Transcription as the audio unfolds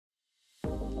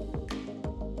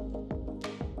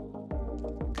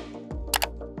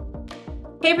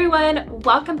Hey everyone,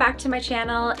 welcome back to my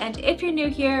channel, and if you're new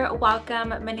here, welcome.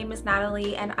 My name is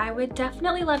Natalie and I would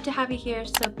definitely love to have you here,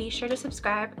 so be sure to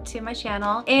subscribe to my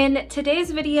channel. In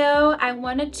today's video, I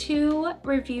wanted to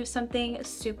review something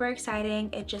super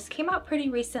exciting. It just came out pretty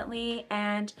recently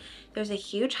and there's a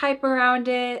huge hype around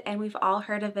it and we've all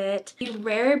heard of it. The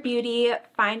Rare Beauty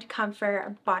Find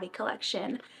Comfort Body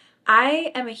Collection.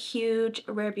 I am a huge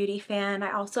Rare Beauty fan.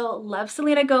 I also love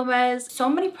Selena Gomez. So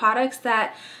many products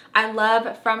that I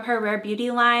love from her Rare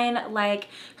Beauty line, like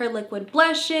her liquid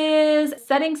blushes,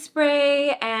 setting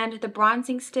spray, and the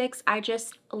bronzing sticks. I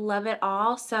just love it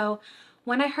all. So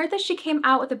when I heard that she came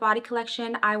out with a body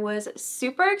collection, I was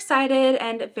super excited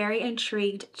and very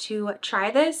intrigued to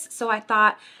try this. So I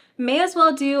thought, may as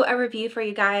well do a review for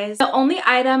you guys. The only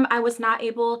item I was not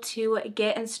able to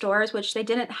get in stores, which they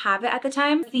didn't have it at the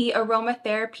time, the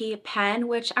aromatherapy pen,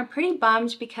 which I'm pretty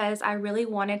bummed because I really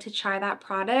wanted to try that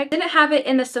product. Didn't have it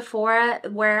in the Sephora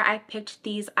where I picked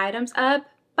these items up,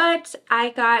 but I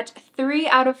got 3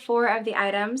 out of 4 of the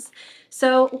items.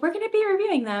 So we're going to be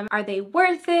reviewing them. Are they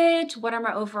worth it? What are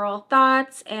my overall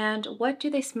thoughts? And what do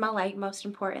they smell like, most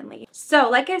importantly? So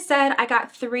like I said, I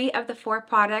got 3 of the 4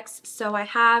 products. So I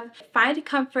have Find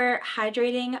Comfort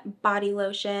Hydrating Body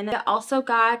Lotion. I also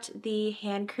got the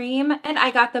hand cream and I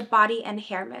got the body and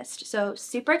hair mist. So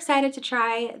super excited to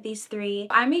try these 3.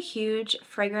 I'm a huge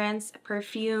fragrance,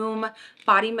 perfume,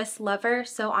 body mist lover.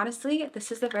 So honestly,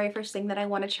 this is the very first thing that I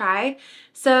want to try.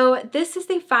 So this is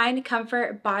the Find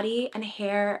Comfort Body and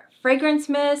Hair Fragrance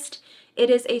Mist.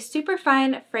 It is a super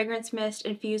fine fragrance mist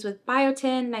infused with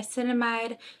biotin,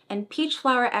 niacinamide, and peach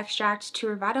flower extract to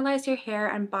revitalize your hair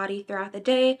and body throughout the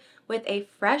day with a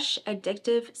fresh,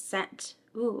 addictive scent.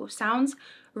 Ooh, sounds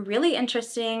really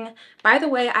interesting. By the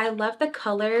way, I love the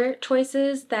color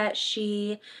choices that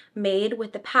she made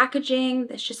with the packaging.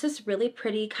 It's just this really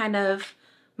pretty kind of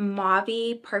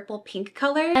mauvey purple pink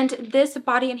color, and this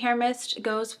body and hair mist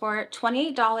goes for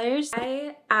 $28.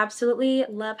 I absolutely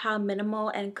love how minimal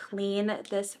and clean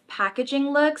this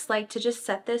packaging looks. Like, to just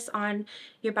set this on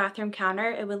your bathroom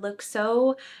counter, it would look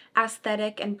so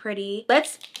aesthetic and pretty.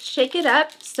 Let's shake it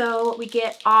up so we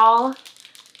get all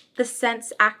the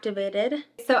scents activated.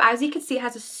 So as you can see, it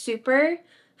has a super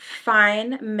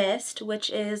fine mist, which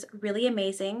is really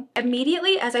amazing.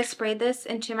 Immediately as I sprayed this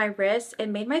into my wrist, it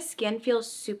made my skin feel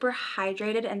super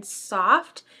hydrated and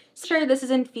soft. Sure, this is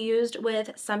infused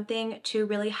with something to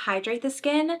really hydrate the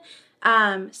skin.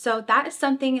 So that is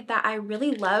something that I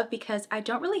really love because I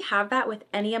don't really have that with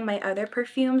any of my other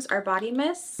perfumes or body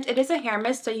mists. It is a hair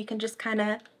mist, so you can just kind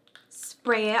of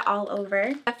spray it all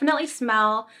over. Definitely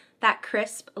smell that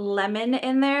crisp lemon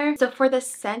in there. So for the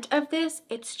scent of this,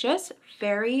 it's just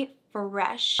very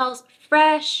fresh. It smells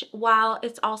fresh while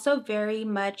it's also very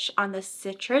much on the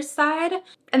citrus side.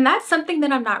 And that's something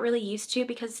that I'm not really used to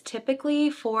because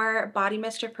typically for body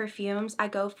mist or perfumes, I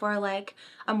go for like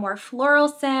a more floral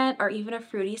scent or even a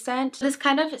fruity scent. This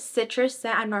kind of citrus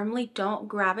scent I normally don't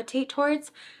gravitate towards.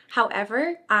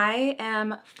 However, I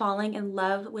am falling in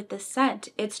love with this scent.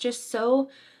 It's just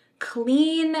so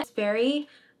clean. It's very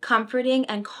comforting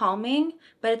and calming,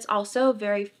 but it's also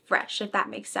very fresh, if that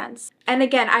makes sense. And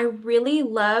again, I really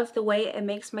love the way it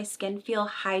makes my skin feel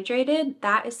hydrated.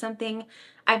 That is something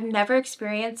I've never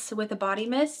experienced with a body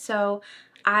mist, so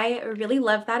I really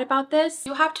love that about this.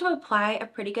 You have to apply a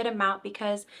pretty good amount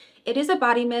because it is a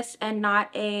body mist and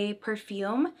not a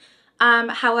perfume.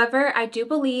 However, I do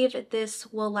believe this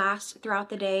will last throughout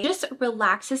the day. It just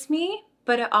relaxes me,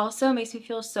 but it also makes me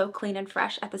feel so clean and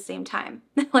fresh at the same time.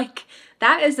 Like,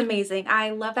 that is amazing.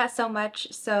 I love that so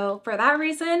much. So for that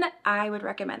reason, I would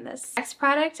recommend this. Next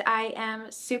product I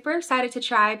am super excited to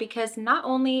try because not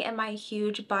only am I a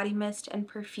huge body mist and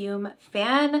perfume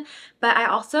fan, but I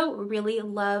also really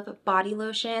love body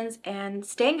lotions and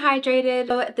staying hydrated.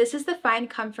 So this is the Find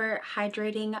Comfort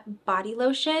Hydrating Body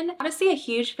Lotion. Honestly, a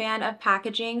huge fan of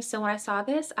packaging. So when I saw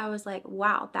this, I was like,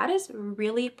 wow, that is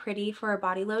really pretty for a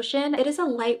body lotion. It is a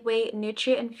lightweight,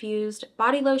 nutrient-infused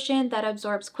body lotion that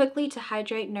absorbs quickly to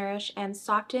hydrate, nourish, and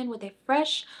soften with a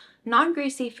fresh,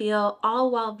 non-greasy feel, all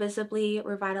while visibly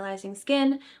revitalizing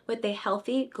skin with a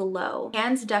healthy glow.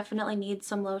 Hands definitely need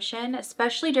some lotion,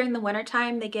 especially during the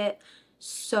wintertime. They get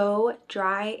so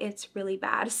dry, it's really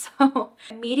bad. So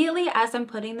immediately as I'm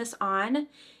putting this on,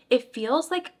 it feels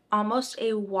like almost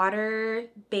a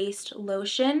water-based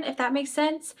lotion, if that makes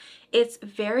sense. It's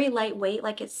very lightweight,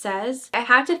 like it says. I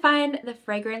had to find the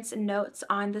fragrance notes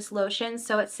on this lotion.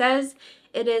 So it says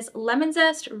it is lemon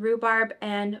zest, rhubarb,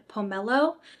 and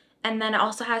pomelo. And then it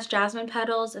also has jasmine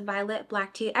petals, violet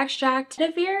black tea extract,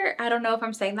 vetiver, I don't know if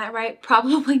I'm saying that right,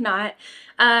 probably not.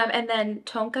 And then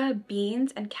tonka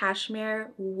beans and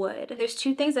cashmere wood. There's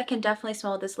two things I can definitely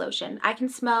smell with this lotion. I can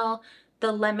smell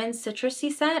the lemon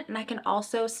citrusy scent, and I can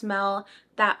also smell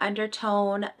that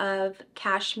undertone of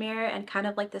cashmere and kind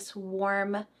of like this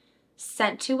warm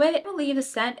scent to it. I believe the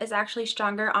scent is actually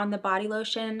stronger on the body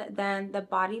lotion than the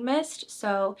body mist.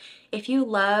 So if you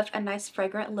love a nice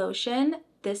fragrant lotion,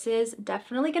 this is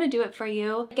definitely going to do it for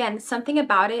you. Again, something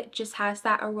about it just has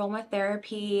that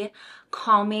aromatherapy,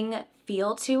 calming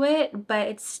feel to it, but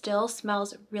it still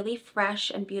smells really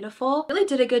fresh and beautiful. Really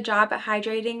did a good job at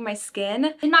hydrating my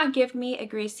skin. Did not give me a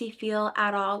greasy feel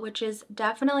at all, which is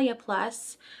definitely a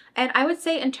plus. And I would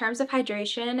say in terms of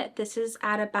hydration, this is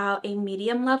at about a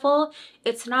medium level.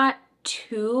 It's not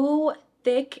too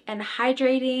thick and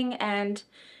hydrating and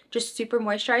just super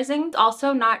moisturizing. It's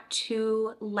also not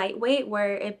too lightweight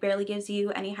where it barely gives you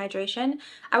any hydration.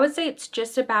 I would say it's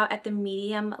just about at the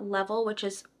medium level, which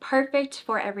is perfect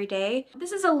for every day.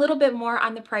 This is a little bit more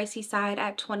on the pricey side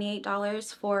at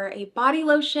 $28 for a body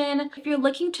lotion. If you're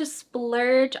looking to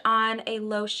splurge on a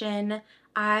lotion,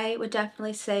 I would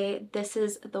definitely say this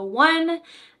is the one.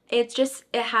 It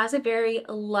has a very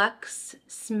luxe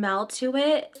smell to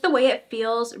it. The way it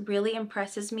feels really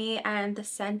impresses me, and the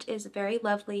scent is very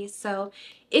lovely. So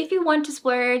if you want to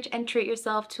splurge and treat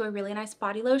yourself to a really nice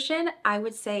body lotion, I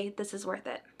would say this is worth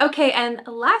it. Okay, and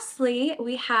lastly,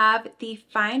 we have the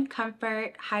Fine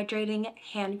Comfort Hydrating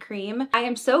Hand Cream. I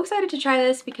am so excited to try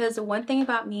this because one thing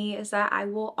about me is that I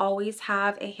will always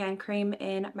have a hand cream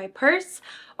in my purse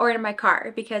or in my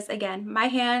car because, again, my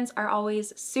hands are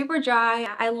always super dry.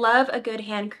 I love a good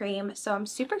hand cream, so I'm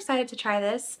super excited to try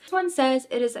this. This one says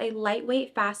it is a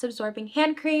lightweight, fast-absorbing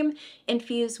hand cream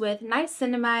infused with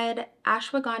niacinamide,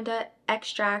 ashwagandha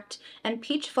extract, and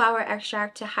peach flower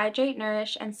extract to hydrate,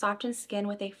 nourish, and soften skin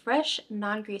with a fresh,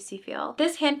 non-greasy feel.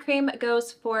 This hand cream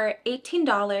goes for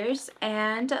 $18,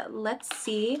 and let's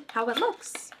see how it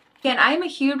looks. Again, I am a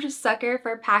huge sucker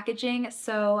for packaging,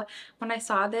 so when I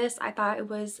saw this, I thought it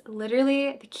was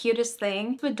literally the cutest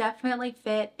thing. This would definitely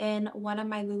fit in one of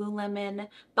my Lululemon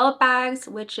belt bags,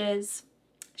 which is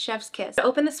chef's kiss. To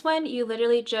open this one, you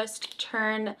literally just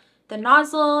turn the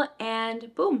nozzle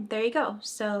and boom, there you go.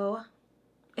 So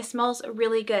it smells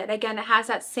really good. Again, it has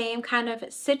that same kind of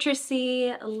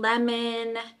citrusy,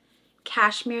 lemon,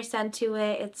 cashmere scent to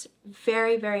it. It's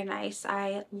very, very nice.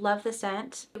 I love the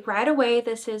scent. Right away,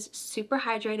 this is super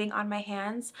hydrating on my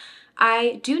hands.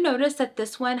 I do notice that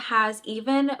this one has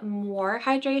even more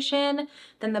hydration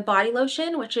than the body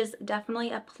lotion, which is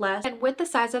definitely a plus. And with the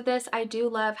size of this, I do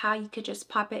love how you could just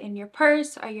pop it in your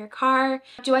purse or your car.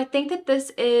 Do I think that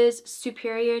this is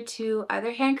superior to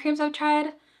other hand creams I've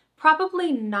tried?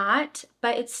 Probably not,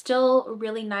 but it's still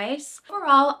really nice.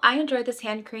 Overall, I enjoyed this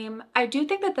hand cream. I do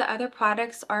think that the other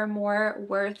products are more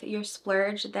worth your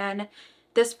splurge than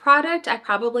this product. I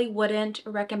probably wouldn't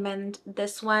recommend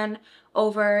this one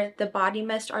over the body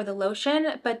mist or the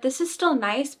lotion, but this is still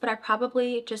nice, but I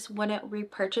probably just wouldn't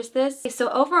repurchase this.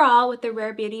 So overall, with the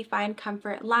Rare Beauty Fine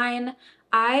Comfort line,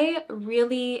 I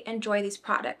really enjoy these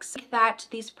products. I think that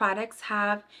these products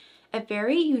have a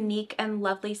very unique and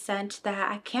lovely scent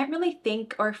that I can't really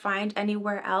think or find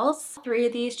anywhere else. Three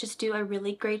of these just do a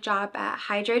really great job at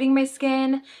hydrating my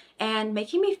skin and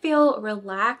making me feel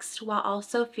relaxed while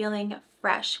also feeling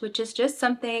fresh, which is just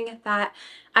something that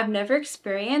I've never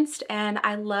experienced and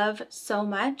I love so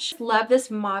much. Love this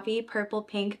mauvey purple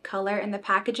pink color in the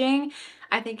packaging.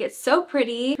 I think it's so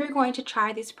pretty. If you're going to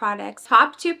try these products,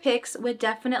 top two picks would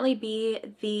definitely be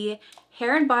the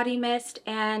hair and body mist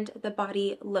and the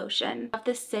body lotion. I love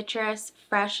the citrus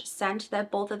fresh scent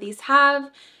that both of these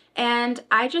have, and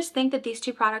I just think that these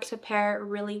two products would pair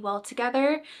really well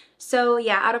together. So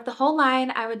yeah, out of the whole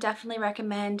line, I would definitely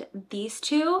recommend these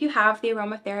two. If you have the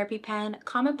aromatherapy pen,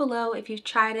 comment below if you've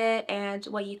tried it and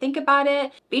what you think about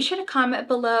it. Be sure to comment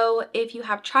below if you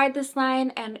have tried this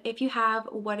line, and if you have,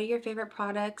 what are your favorite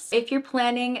products? If you're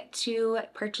planning to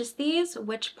purchase these,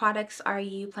 which products are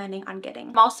you planning on getting?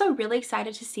 I'm also really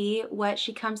excited to see what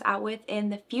she comes out with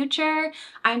in the future.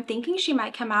 I'm thinking she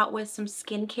might come out with some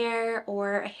skincare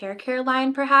or a hair care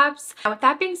line perhaps. Now, with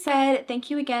that being said, thank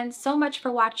you again so much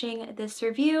for watching this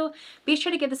review. Be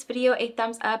sure to give this video a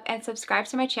thumbs up and subscribe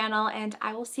to my channel, and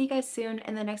I will see you guys soon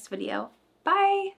in the next video. Bye!